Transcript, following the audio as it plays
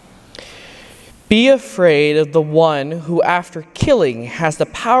Be afraid of the one who, after killing, has the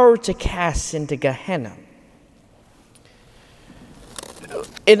power to cast into Gehenna.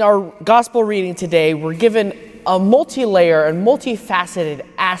 In our gospel reading today, we're given a multi-layer and multifaceted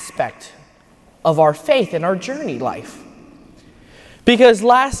aspect of our faith and our journey life. Because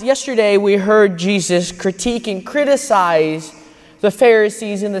yesterday we heard Jesus critique and criticize the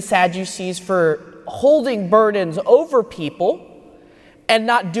Pharisees and the Sadducees for holding burdens over people and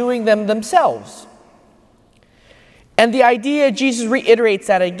not doing them themselves. And the idea, Jesus reiterates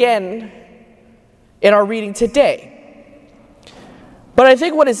that again in our reading today. But I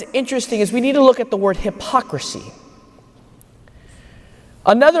think what is interesting is we need to look at the word hypocrisy.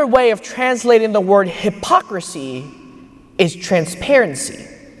 Another way of translating the word hypocrisy is transparency.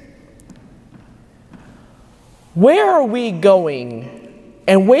 Where are we going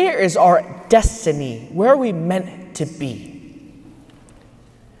and where is our destiny? Where are we meant to be?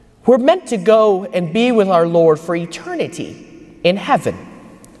 We're meant to go and be with our Lord for eternity in heaven.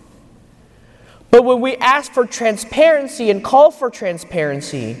 But when we ask for transparency and call for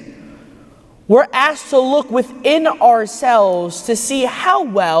transparency, we're asked to look within ourselves to see how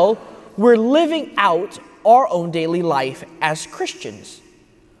well we're living out our own daily life as Christians,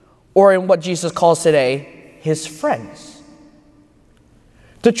 or in what Jesus calls today, his friends.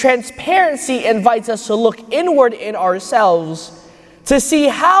 The transparency invites us to look inward in ourselves to see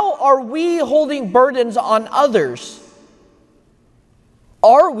how are we holding burdens on others.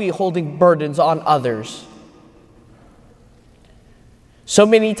 Are we holding burdens on others? So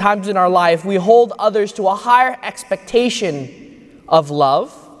many times in our life, we hold others to a higher expectation of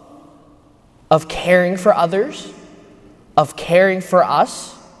love, of caring for others, of caring for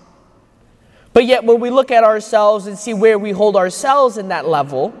us. But yet when we look at ourselves and see where we hold ourselves in that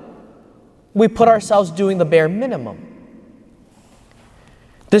level, we put ourselves doing the bare minimum.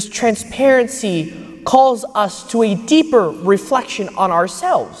 This transparency calls us to a deeper reflection on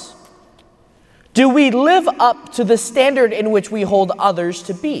ourselves. Do we live up to the standard in which we hold others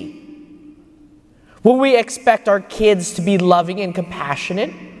to be? Will we expect our kids to be loving and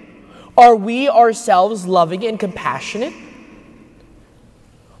compassionate? Are we ourselves loving and compassionate?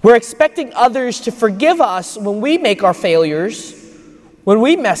 We're expecting others to forgive us when we make our failures, when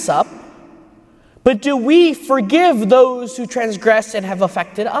we mess up. But do we forgive those who transgress and have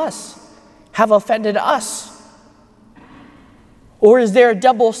affected us, have offended us? Or is there a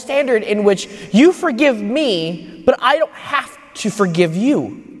double standard in which you forgive me, but I don't have to forgive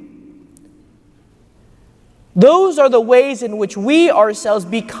you? Those are the ways in which we ourselves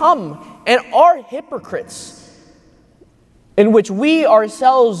become and are hypocrites, in which we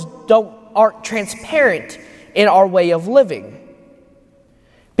ourselves aren't transparent in our way of living.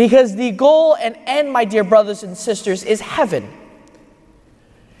 Because the goal and end, my dear brothers and sisters, is heaven.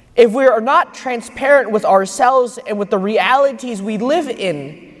 If we are not transparent with ourselves and with the realities we live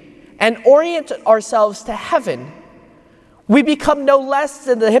in and orient ourselves to heaven, we become no less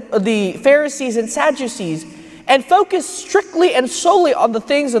than the Pharisees and Sadducees and focus strictly and solely on the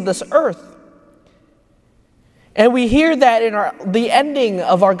things of this earth. And we hear that in the ending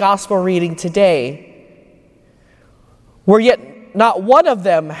of our gospel reading today, where yet not one of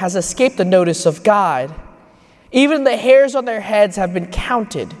them has escaped the notice of God. Even the hairs on their heads have been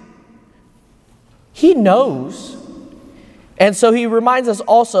counted. He knows. And so he reminds us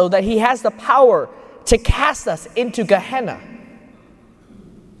also that he has the power to cast us into Gehenna,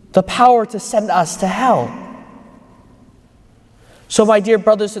 the power to send us to hell. So, my dear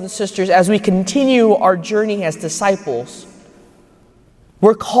brothers and sisters, as we continue our journey as disciples,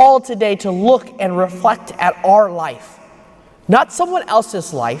 we're called today to look and reflect at our life. Not someone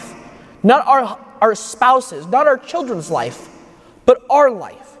else's life, not our spouses, not our children's life, but our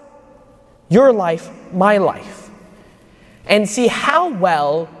life. Your life, my life. And see how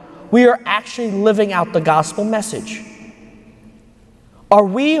well we are actually living out the gospel message. Are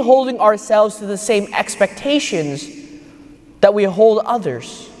we holding ourselves to the same expectations that we hold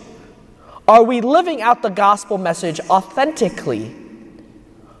others? Are we living out the gospel message authentically?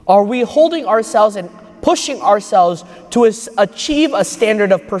 Are we holding ourselves and pushing ourselves to achieve a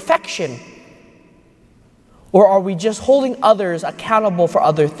standard of perfection? Or are we just holding others accountable for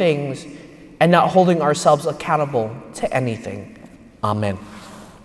other things and not holding ourselves accountable to anything? Amen.